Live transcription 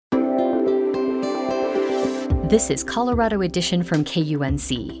This is Colorado Edition from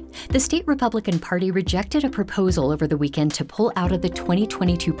KUNC. The state Republican Party rejected a proposal over the weekend to pull out of the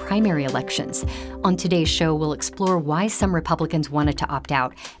 2022 primary elections. On today's show, we'll explore why some Republicans wanted to opt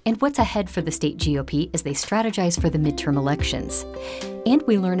out and what's ahead for the state GOP as they strategize for the midterm elections. And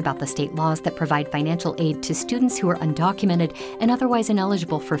we learn about the state laws that provide financial aid to students who are undocumented and otherwise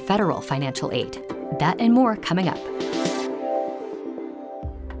ineligible for federal financial aid. That and more coming up.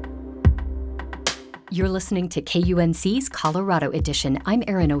 You're listening to KUNC's Colorado Edition. I'm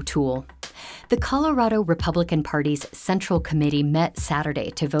Erin O'Toole. The Colorado Republican Party's Central Committee met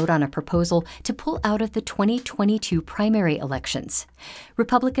Saturday to vote on a proposal to pull out of the 2022 primary elections.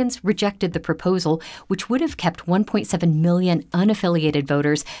 Republicans rejected the proposal, which would have kept 1.7 million unaffiliated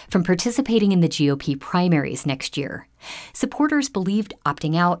voters from participating in the GOP primaries next year. Supporters believed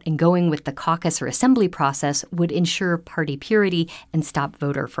opting out and going with the caucus or assembly process would ensure party purity and stop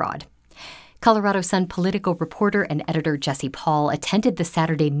voter fraud. Colorado Sun political reporter and editor Jesse Paul attended the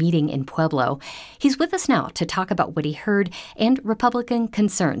Saturday meeting in Pueblo. He's with us now to talk about what he heard and Republican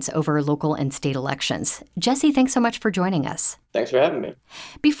concerns over local and state elections. Jesse, thanks so much for joining us. Thanks for having me.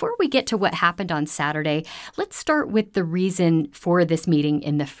 Before we get to what happened on Saturday, let's start with the reason for this meeting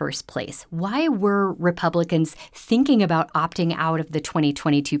in the first place. Why were Republicans thinking about opting out of the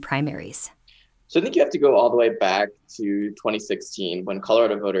 2022 primaries? So I think you have to go all the way back to 2016 when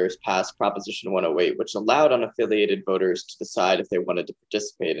Colorado voters passed Proposition 108, which allowed unaffiliated voters to decide if they wanted to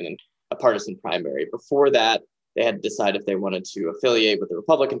participate in a partisan primary. Before that, they had to decide if they wanted to affiliate with the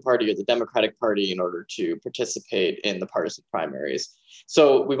Republican Party or the Democratic Party in order to participate in the partisan primaries.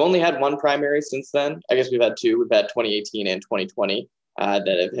 So we've only had one primary since then. I guess we've had two. We've had 2018 and 2020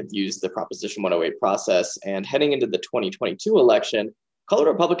 that have used the Proposition 108 process. And heading into the 2022 election,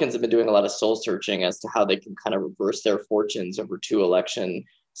 Colorado Republicans have been doing a lot of soul searching as to how they can kind of reverse their fortunes over two election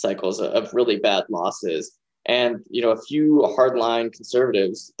cycles of really bad losses. And, a few hardline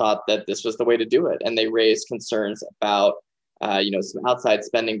conservatives thought that this was the way to do it. And they raised concerns about, some outside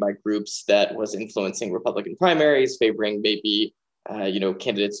spending by groups that was influencing Republican primaries, favoring maybe,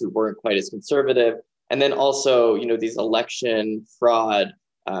 candidates who weren't quite as conservative. And then also, these election fraud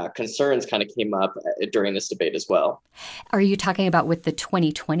concerns kind of came up during this debate as well. Are you talking about with the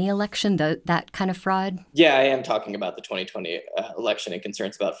 2020 election, that kind of fraud? Yeah, I am talking about the 2020 election and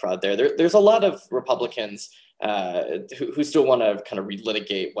concerns about fraud there. There's a lot of Republicans who still want to kind of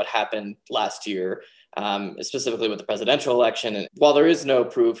relitigate what happened last year, specifically with the presidential election. And while there is no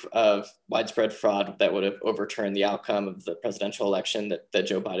proof of widespread fraud that would have overturned the outcome of the presidential election that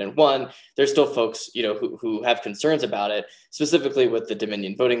Joe Biden won, there's still folks, who have concerns about it, specifically with the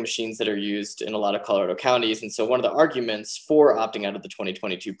Dominion voting machines that are used in a lot of Colorado counties. And so one of the arguments for opting out of the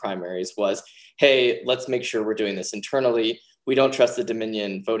 2022 primaries was, hey, let's make sure we're doing this internally. We don't trust the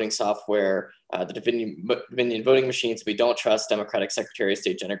Dominion voting software, the Dominion voting machines. We don't trust Democratic Secretary of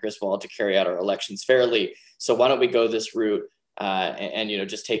State Jenna Griswold to carry out our elections fairly. So why don't we go this route and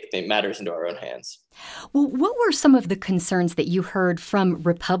just take the matters into our own hands? Well, what were some of the concerns that you heard from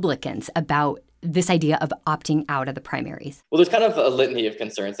Republicans about this idea of opting out of the primaries? Well, there's kind of a litany of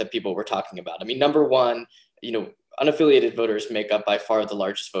concerns that people were talking about. I mean, number one, unaffiliated voters make up by far the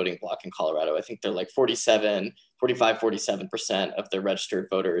largest voting bloc in Colorado. I think they're like 47% of the registered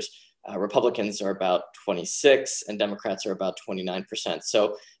voters. Republicans are about 26% and Democrats are about 29%.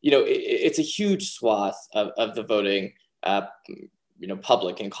 So, it's a huge swath of the voting,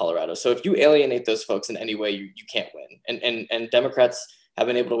 public in Colorado. So if you alienate those folks in any way, you can't win. And Democrats have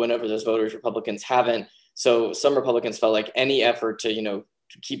been able to win over those voters. Republicans haven't. So some Republicans felt like any effort to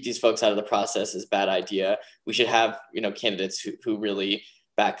keep these folks out of the process is a bad idea. We should have, candidates who really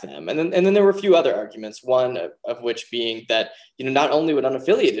back them. And then there were a few other arguments, one of which being that, not only would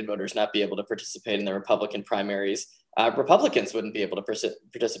unaffiliated voters not be able to participate in the Republican primaries, Republicans wouldn't be able to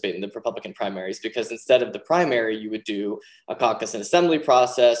participate in the Republican primaries because instead of the primary, you would do a caucus and assembly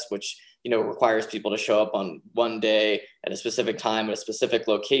process, which, requires people to show up on one day at a specific time at a specific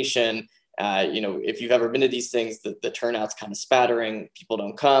location. If you've ever been to these things, the turnout's kind of spattering. People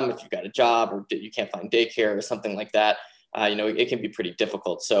don't come if you've got a job or you can't find daycare or something like that. It can be pretty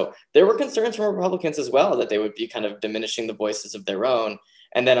difficult. So there were concerns from Republicans as well that they would be kind of diminishing the voices of their own.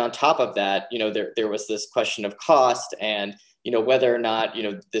 And then on top of that, there was this question of cost and, whether or not,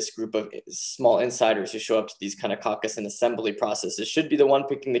 this group of small insiders who show up to these kind of caucus and assembly processes should be the one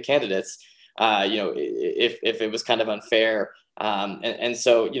picking the candidates, if it was kind of unfair. And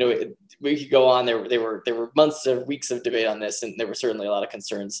so, we could go on. There were months of weeks of debate on this, and there were certainly a lot of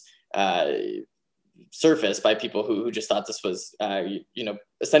concerns surfaced by people who just thought this was,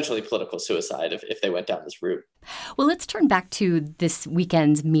 essentially political suicide if they went down this route. Well, let's turn back to this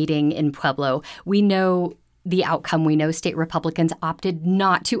weekend's meeting in Pueblo. We know the outcome, we know state Republicans opted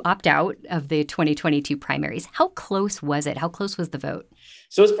not to opt out of the 2022 primaries. How close was it? How close was the vote?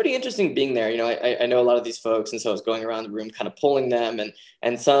 So it's pretty interesting being there. I know a lot of these folks, and so I was going around the room kind of polling them,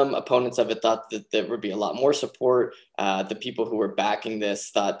 and some opponents of it thought that there would be a lot more support. The people who were backing this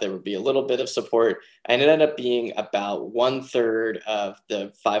thought there would be a little bit of support, and it ended up being about 1/3 of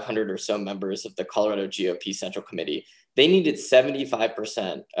the 500 or so members of the Colorado GOP Central Committee. They needed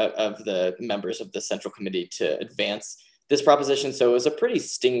 75% of the members of the Central Committee to advance this proposition. So it was a pretty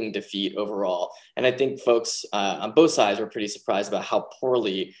stinging defeat overall. And I think folks on both sides were pretty surprised about how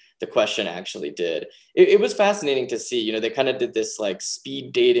poorly the question actually did. It was fascinating to see, they kind of did this like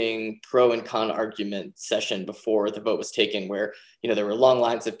speed dating pro and con argument session before the vote was taken, where, there were long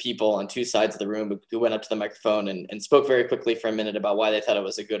lines of people on two sides of the room who went up to the microphone and spoke very quickly for a minute about why they thought it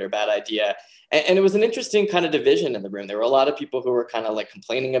was a good or bad idea. And it was an interesting kind of division in the room. There were a lot of people who were kind of like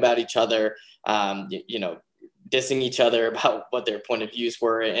complaining about each other, dissing each other about what their point of views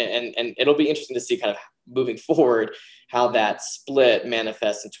were. And it'll be interesting to see kind of moving forward how that split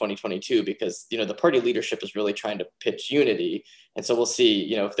manifests in 2022, because, the party leadership is really trying to pitch unity. And so we'll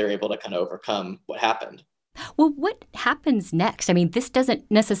see, if they're able to kind of overcome what happened. Well, what happens next? I mean, this doesn't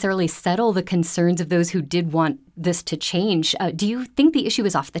necessarily settle the concerns of those who did want this to change. Do you think the issue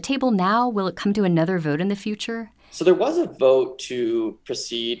is off the table now? Will it come to another vote in the future? So there was a vote to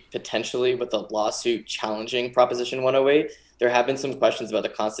proceed potentially with a lawsuit challenging Proposition 108. There have been some questions about the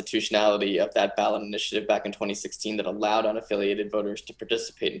constitutionality of that ballot initiative back in 2016 that allowed unaffiliated voters to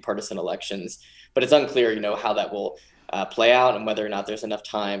participate in partisan elections. But it's unclear, how that will play out and whether or not there's enough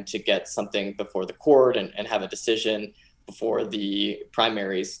time to get something before the court and have a decision before the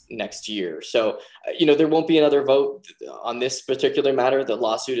primaries next year. So, there won't be another vote on this particular matter. The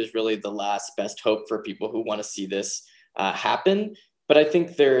lawsuit is really the last best hope for people who want to see this happen. But I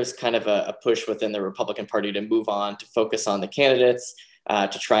think there's kind of a push within the Republican Party to move on, to focus on the candidates,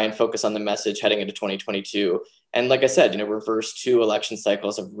 to try and focus on the message heading into 2022. And like I said, reverse 2 election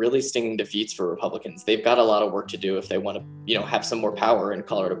cycles of really stinging defeats for Republicans. They've got a lot of work to do if they want to, have some more power in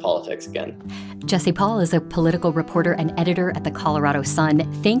Colorado politics again. Jesse Paul is a political reporter and editor at the Colorado Sun.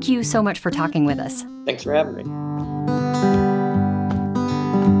 Thank you so much for talking with us. Thanks for having me.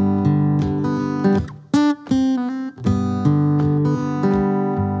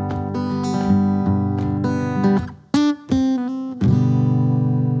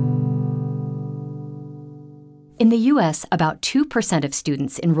 In the U.S., about 2% of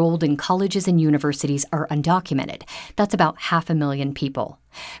students enrolled in colleges and universities are undocumented. That's about 500,000 people.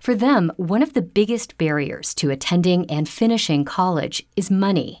 For them, one of the biggest barriers to attending and finishing college is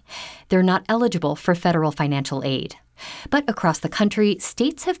money. They're not eligible for federal financial aid. But across the country,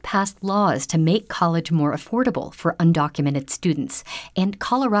 states have passed laws to make college more affordable for undocumented students, and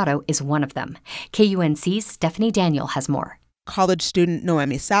Colorado is one of them. KUNC's Stephanie Daniel has more. College student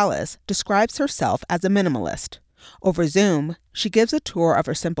Noemi Salas describes herself as a minimalist. Over Zoom, she gives a tour of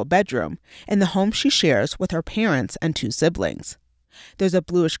her simple bedroom in the home she shares with her parents and 2 siblings. There's a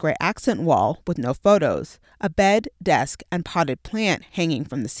bluish-gray accent wall with no photos, a bed, desk, and potted plant hanging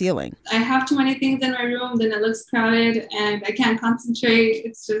from the ceiling. I have too many things in my room, then it looks crowded, and I can't concentrate.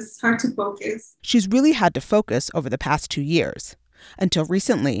 It's just hard to focus. She's really had to focus over the past 2 years. Until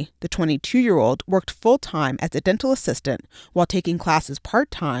recently, the 22-year-old worked full-time as a dental assistant while taking classes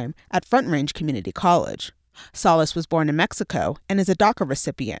part-time at Front Range Community College. Salas was born in Mexico and is a DACA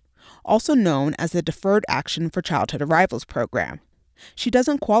recipient, also known as the Deferred Action for Childhood Arrivals program. She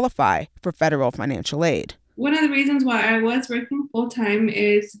doesn't qualify for federal financial aid. One of the reasons why I was working full-time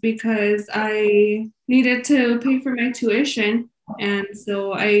is because I needed to pay for my tuition, and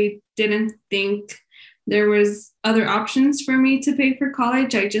so I didn't think there was other options for me to pay for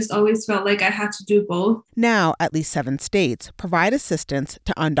college. I just always felt like I had to do both. Now, at least 7 states provide assistance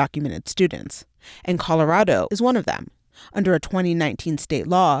to undocumented students, and Colorado is one of them. Under a 2019 state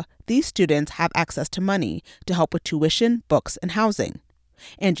law, these students have access to money to help with tuition, books, and housing.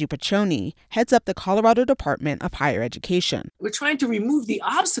 Angie Piccioni heads up the Colorado Department of Higher Education. We're trying to remove the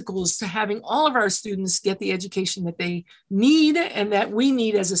obstacles to having all of our students get the education that they need and that we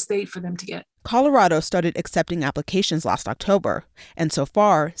need as a state for them to get. Colorado started accepting applications last October, and so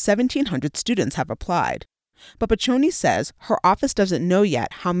far, 1,700 students have applied. But Piccioni says her office doesn't know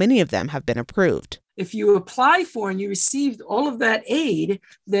yet how many of them have been approved. If you apply for and you received all of that aid,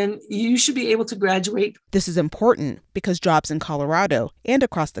 then you should be able to graduate. This is important because jobs in Colorado and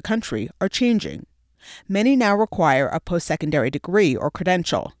across the country are changing. Many now require a post-secondary degree or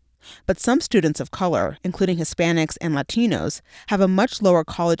credential. But some students of color, including Hispanics and Latinos, have a much lower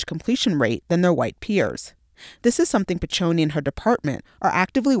college completion rate than their white peers. This is something Piccioni and her department are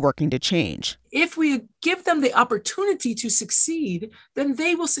actively working to change. If we give them the opportunity to succeed, then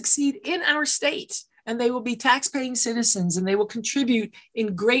they will succeed in our state. And they will be tax-paying citizens, and they will contribute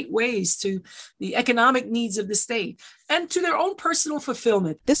in great ways to the economic needs of the state and to their own personal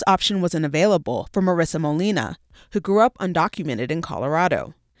fulfillment. This option wasn't available for Marissa Molina, who grew up undocumented in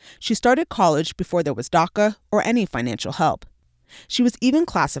Colorado. She started college before there was DACA or any financial help. She was even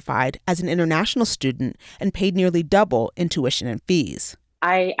classified as an international student and paid nearly double in tuition and fees.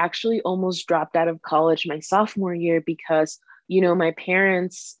 I actually almost dropped out of college my sophomore year because, my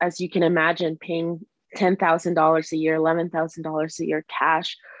parents, as you can imagine, paying $10,000 a year, $11,000 a year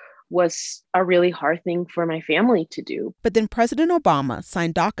cash was a really hard thing for my family to do. But then President Obama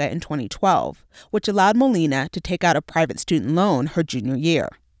signed DACA in 2012, which allowed Molina to take out a private student loan her junior year.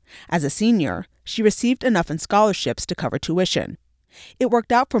 As a senior, she received enough in scholarships to cover tuition. It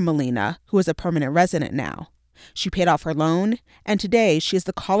worked out for Molina, who is a permanent resident now. She paid off her loan, and today she is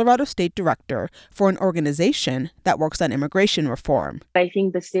the Colorado State Director for an organization that works on immigration reform. I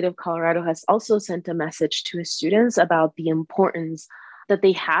think the state of Colorado has also sent a message to its students about the importance that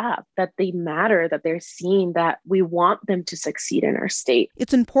they have, that they matter, that they're seen, that we want them to succeed in our state.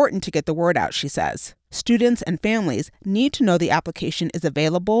 It's important to get the word out, she says. Students and families need to know the application is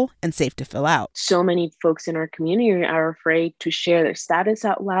available and safe to fill out. So many folks in our community are afraid to share their status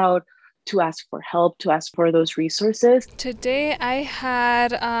out loud, to ask for help, to ask for those resources. Today I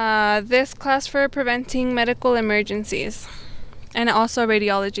had this class for preventing medical emergencies and also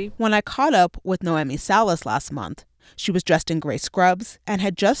radiology. When I caught up with Noemi Salas last month, she was dressed in gray scrubs and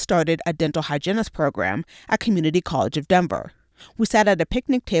had just started a dental hygienist program at Community College of Denver. We sat at a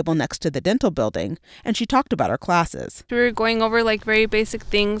picnic table next to the dental building, and she talked about her classes. We were going over very basic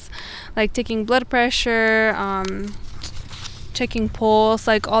things like taking blood pressure, checking pulse,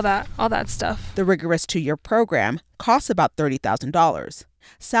 all that stuff. The rigorous 2-year program costs about $30,000.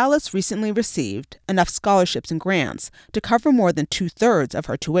 Salas recently received enough scholarships and grants to cover more than 2/3 of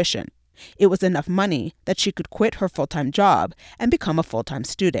her tuition. It was enough money that she could quit her full-time job and become a full-time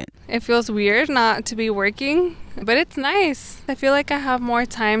student. It feels weird not to be working, but it's nice. I feel like I have more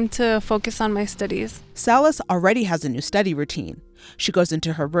time to focus on my studies. Salas already has a new study routine. She goes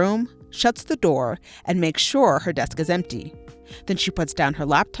into her room, shuts the door, and makes sure her desk is empty. Then she puts down her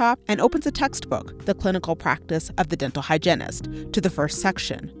laptop and opens a textbook, The Clinical Practice of the Dental Hygienist, to the first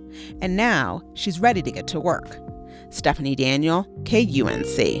section. And now she's ready to get to work. Stephanie Daniel,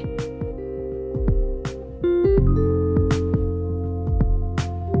 KUNC.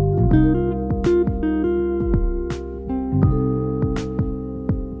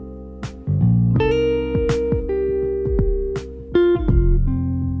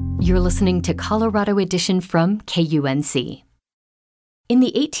 You're listening to Colorado Edition from KUNC. In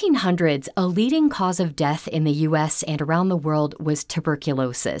the 1800s, a leading cause of death in the U.S. and around the world was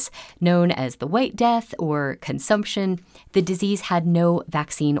tuberculosis, known as the White Death or consumption. The disease had no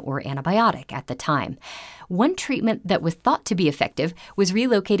vaccine or antibiotic at the time. One treatment that was thought to be effective was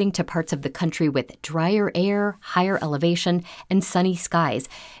relocating to parts of the country with drier air, higher elevation, and sunny skies,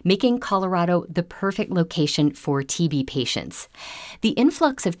 making Colorado the perfect location for TB patients. The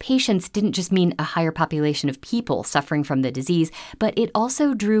influx of patients didn't just mean a higher population of people suffering from the disease, but it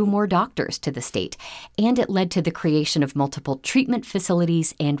also drew more doctors to the state, and it led to the creation of multiple treatment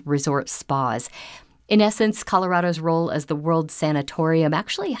facilities and resort spas. In essence, Colorado's role as the world sanatorium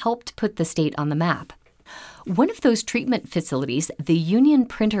actually helped put the state on the map. One of those treatment facilities, the Union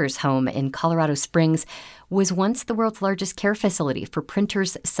Printers Home in Colorado Springs, was once the world's largest care facility for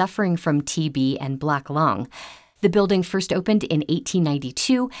printers suffering from TB and black lung. The building first opened in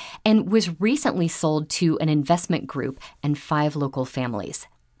 1892 and was recently sold to an investment group and 5 local families.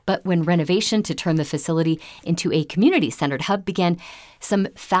 But when renovation to turn the facility into a community-centered hub began, some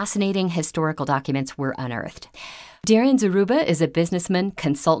fascinating historical documents were unearthed. Darren Zaruba is a businessman,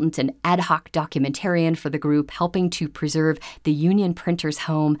 consultant, and ad hoc documentarian for the group, helping to preserve the Union Printers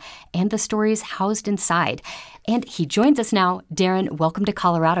Home and the stories housed inside. And he joins us now. Darren, welcome to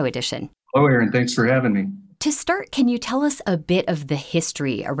Colorado Edition. Hello, Erin. Thanks for having me. To start, can you tell us a bit of the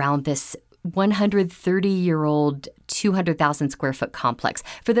history around this 130-year-old, 200,000 square foot complex?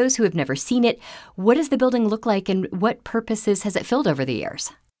 For those who have never seen it, what does the building look like and what purposes has it filled over the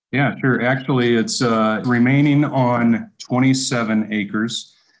years? Yeah, sure. Actually, it's remaining on 27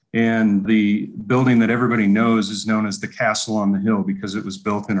 acres. And the building that everybody knows is known as the Castle on the Hill because it was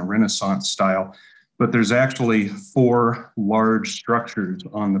built in a Renaissance style. But there's actually 4 large structures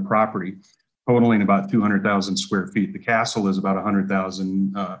on the property, totaling about 200,000 square feet. The castle is about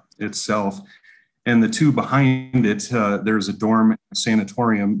 100,000 itself. And the two behind it, there's a dorm, a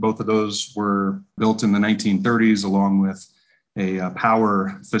sanatorium. Both of those were built in the 1930s, along with a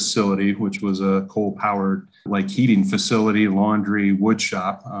power facility, which was a coal-powered like heating facility, laundry, wood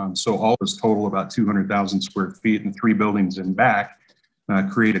shop. So all was total about 200,000 square feet, and 3 buildings in back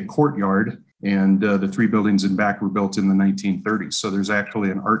create a courtyard. And the 3 buildings in back were built in the 1930s. So there's actually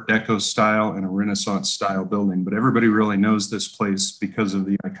an Art Deco style and a Renaissance style building. But everybody really knows this place because of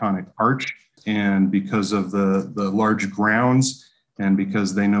the iconic arch and because of the large grounds and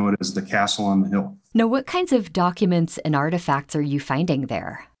because they know it as the castle on the hill. Now, what kinds of documents and artifacts are you finding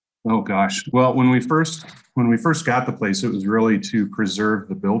there? Oh gosh. Well, when we first got the place, it was really to preserve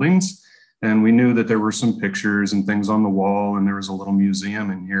the buildings. And we knew that there were some pictures and things on the wall, and there was a little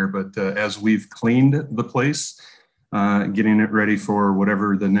museum in here. But as we've cleaned the place, getting it ready for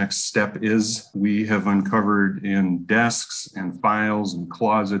whatever the next step is, we have uncovered in desks and files and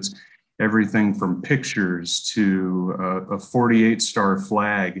closets everything from pictures to a 48-star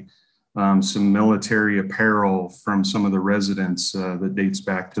flag, some military apparel from some of the residents that dates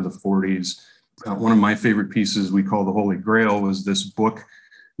back to the 40s. One of my favorite pieces we call the Holy Grail was this book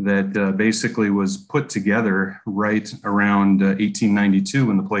that basically was put together right around 1892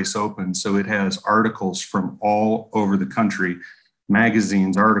 when the place opened. So it has articles from all over the country,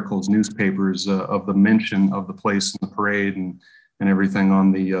 magazines, articles, newspapers of the mention of the place and the parade and everything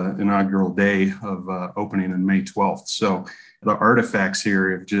on the inaugural day of opening on May 12th. So the artifacts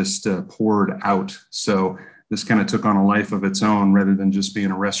here have just poured out. So this kind of took on a life of its own rather than just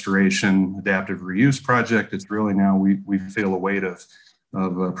being a restoration, adaptive reuse project. It's really now we feel a weight of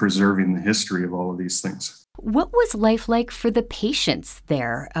preserving the history of all of these things. What was life like for the patients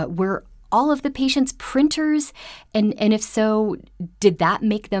there? Were all of the patients printers? And if so, did that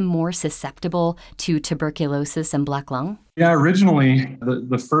make them more susceptible to tuberculosis and black lung? Yeah, originally,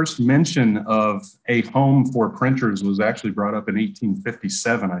 the first mention of a home for printers was actually brought up in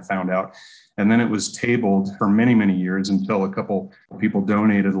 1857, I found out. And then it was tabled for many, many years until a couple of people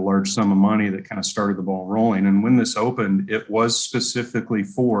donated a large sum of money that kind of started the ball rolling. And when this opened, it was specifically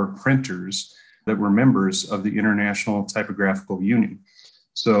for printers that were members of the International Typographical Union.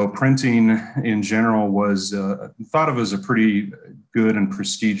 So printing in general was thought of as a pretty good and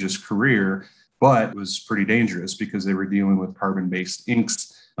prestigious career, but it was pretty dangerous because they were dealing with carbon-based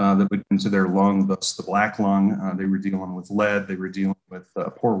inks that would into their lung, thus the black lung. They were dealing with lead. They were dealing with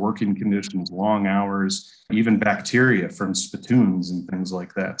poor working conditions, long hours, even bacteria from spittoons and things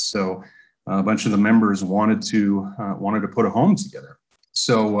like that. So a bunch of the members wanted to put a home together.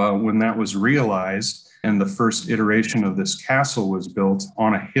 So when that was realized and the first iteration of this castle was built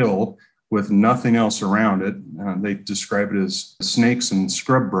on a hill with nothing else around it, they describe it as snakes and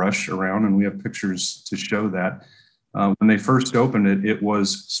scrub brush around, and we have pictures to show that. When they first opened it, it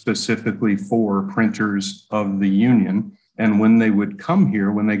was specifically for printers of the union. And when they would come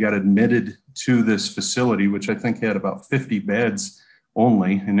here, when they got admitted to this facility, which I think had about 50 beds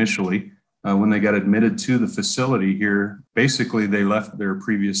only initially, when they got admitted to the facility here, basically they left their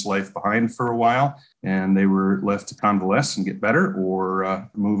previous life behind for a while and they were left to convalesce and get better or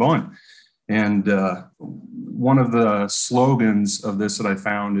move on. And one of the slogans of this that I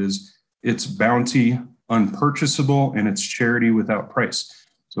found is, "It's bounty unpurchasable and it's charity without price."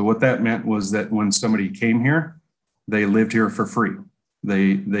 So what that meant was that when somebody came here, they lived here for free.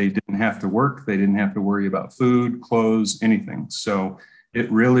 They didn't have to work. They didn't have to worry about food, clothes, anything. So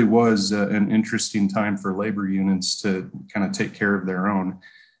it really was an interesting time for labor unions to kind of take care of their own.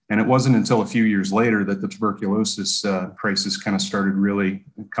 And it wasn't until a few years later that the tuberculosis crisis kind of started really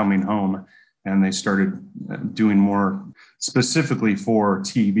coming home, and they started doing more specifically for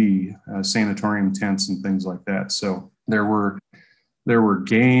TB, sanatorium tents and things like that. So there were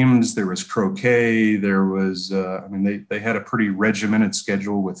games, there was croquet, there was, they had a pretty regimented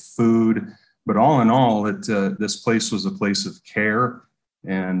schedule with food, but all in all, this place was a place of care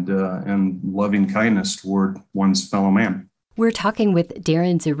and loving kindness toward one's fellow man. We're talking with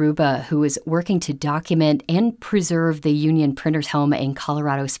Darren Zaruba, who is working to document and preserve the Union Printers Home in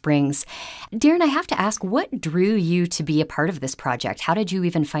Colorado Springs. Darren, I have to ask, what drew you to be a part of this project? How did you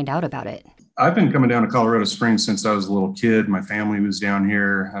even find out about it? I've been coming down to Colorado Springs since I was a little kid. My family was down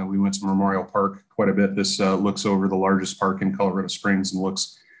here. We went to Memorial Park quite a bit. This looks over the largest park in Colorado Springs and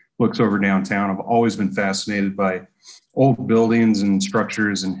looks over downtown. I've always been fascinated by old buildings and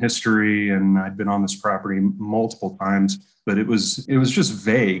structures and history, and I'd been on this property multiple times. But it was just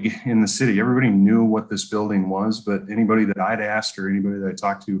vague in the city. Everybody knew what this building was, but anybody that I'd asked or anybody that I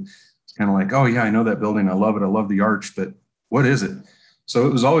talked to was kind of like, "Oh yeah, I know that building. I love it. I love the arch, but what is it?" So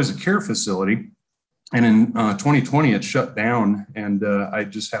it was always a care facility. And in 2020, it shut down. And I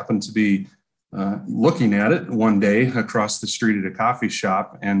just happened to be looking at it one day across the street at a coffee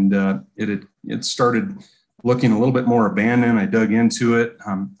shop, and it started looking a little bit more abandoned. I dug into it.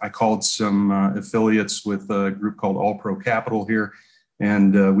 I called some affiliates with a group called All Pro Capital here,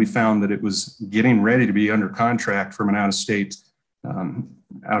 and we found that it was getting ready to be under contract from an out-of-state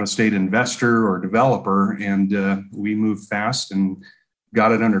investor or developer, and we moved fast and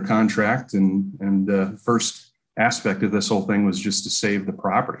got it under contract. And the first aspect of this whole thing was just to save the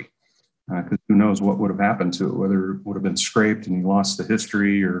property, because who knows what would have happened to it, whether it would have been scraped and you lost the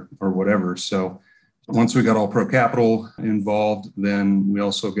history or whatever. So once we got All Pro Capital involved, then we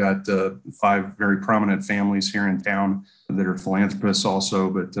also got 5 very prominent families here in town that are philanthropists also,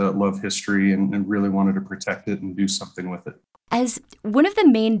 but love history and really wanted to protect it and do something with it. As one of the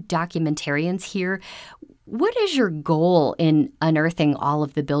main documentarians here, what is your goal in unearthing all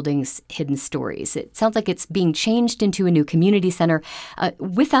of the building's hidden stories? It sounds like it's being changed into a new community center.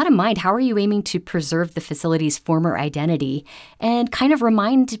 With that in mind, how are you aiming to preserve the facility's former identity and kind of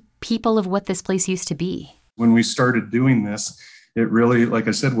remind people of what this place used to be? When we started doing this, it really, like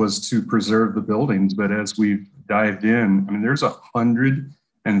I said, was to preserve the buildings. But as we've dived in, I mean, there's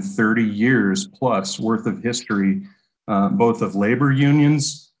 130 years plus worth of history, both of labor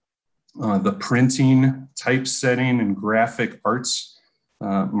unions, the printing, typesetting, and graphic arts,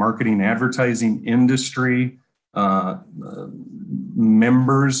 marketing, advertising industry,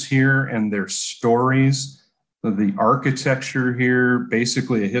 members here and their stories, the architecture here,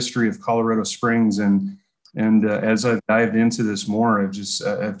 basically a history of Colorado Springs. And as I've dived into this more, I've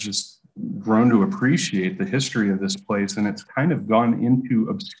just grown to appreciate the history of this place, and it's kind of gone into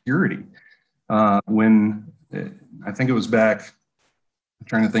obscurity. When I think it was back, I'm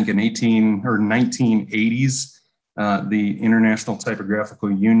trying to think, in 1980s, the International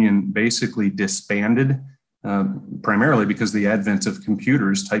Typographical Union basically disbanded, primarily because the advent of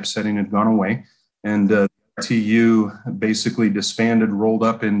computers, typesetting had gone away, and TU basically disbanded, rolled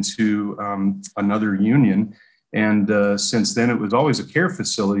up into another union. And since then, it was always a care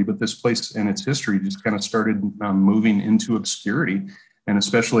facility, but this place and its history just kind of started moving into obscurity. And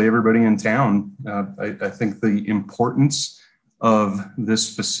especially everybody in town, I think the importance of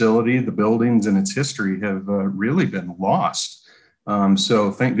this facility, the buildings and its history have really been lost.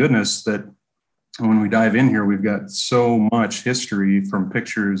 So thank goodness that when we dive in here, we've got so much history from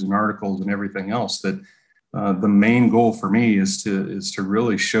pictures and articles and everything else that the main goal for me is to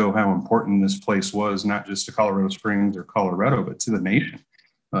really show how important this place was, not just to Colorado Springs or Colorado, but to the nation.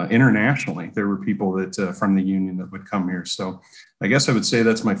 Internationally, there were people that from the union that would come here. So I guess I would say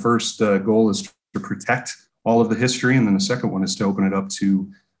that's my first goal, is to protect all of the history. And then the second one is to open it up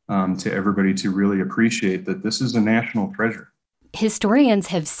to everybody to really appreciate that this is a national treasure. Historians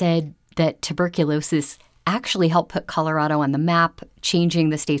have said that tuberculosis actually helped put Colorado on the map, changing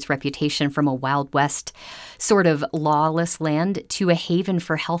the state's reputation from a Wild West sort of lawless land to a haven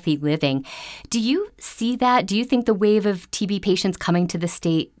for healthy living. Do you see that? Do you think the wave of TB patients coming to the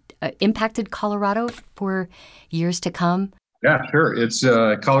state impacted Colorado for years to come? Yeah, sure. It's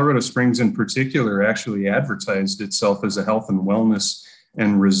Colorado Springs in particular actually advertised itself as a health and wellness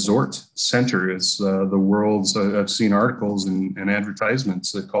and resort center. It's the world's, I've seen articles and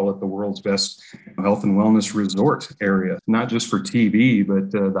advertisements that call it the world's best health and wellness resort area, not just for TB, but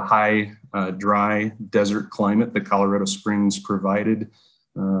the high, dry desert climate that Colorado Springs provided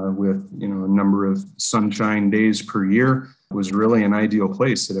with, a number of sunshine days per year was really an ideal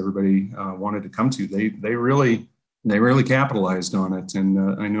place that everybody wanted to come to. They really capitalized on it. And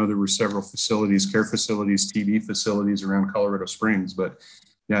I know there were several facilities, care facilities, TB facilities around Colorado Springs, but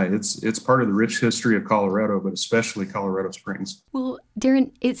yeah, it's part of the rich history of Colorado, but especially Colorado Springs. Well,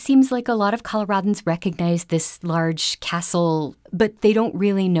 Darren, it seems like a lot of Coloradans recognize this large castle, but they don't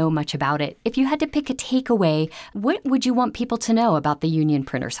really know much about it. If you had to pick a takeaway, what would you want people to know about the Union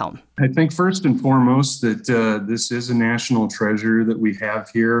Printer's home? I think first and foremost that this is a national treasure that we have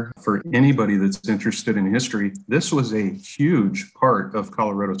here. For anybody that's interested in history, this was a huge part of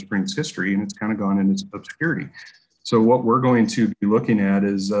Colorado Springs history, and it's kind of gone into obscurity. So what we're going to be looking at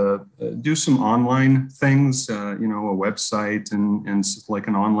is do some online things, a website and like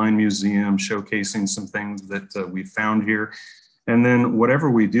an online museum showcasing some things that we found here. And then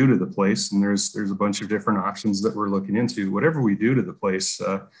whatever we do to the place, and there's a bunch of different options that we're looking into, whatever we do to the place,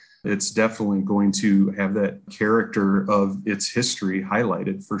 it's definitely going to have that character of its history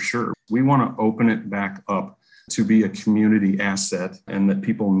highlighted for sure. We want to open it back up to be a community asset and that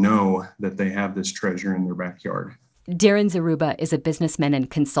people know that they have this treasure in their backyard. Darren Zaruba is a businessman and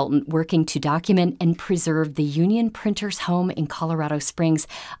consultant working to document and preserve the Union Printer's home in Colorado Springs.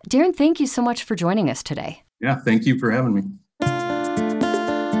 Darren, thank you so much for joining us today. Yeah, thank you for having me.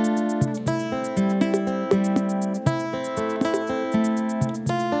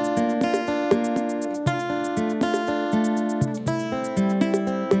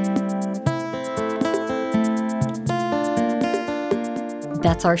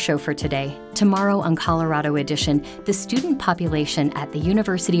 That's our show for today. Tomorrow on Colorado Edition, the student population at the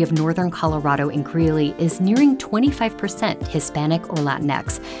University of Northern Colorado in Greeley is nearing 25% Hispanic or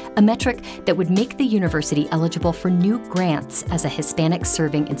Latinx, a metric that would make the university eligible for new grants as a Hispanic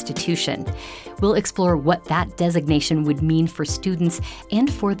serving institution. We'll explore what that designation would mean for students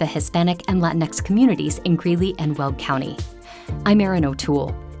and for the Hispanic and Latinx communities in Greeley and Weld County. I'm Erin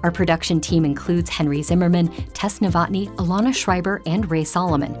O'Toole. Our production team includes Henry Zimmerman, Tess Novotny, Alana Schreiber, and Ray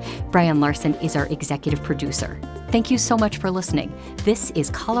Solomon. Brian Larson is our executive producer. Thank you so much for listening. This is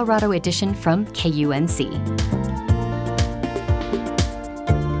Colorado Edition from KUNC.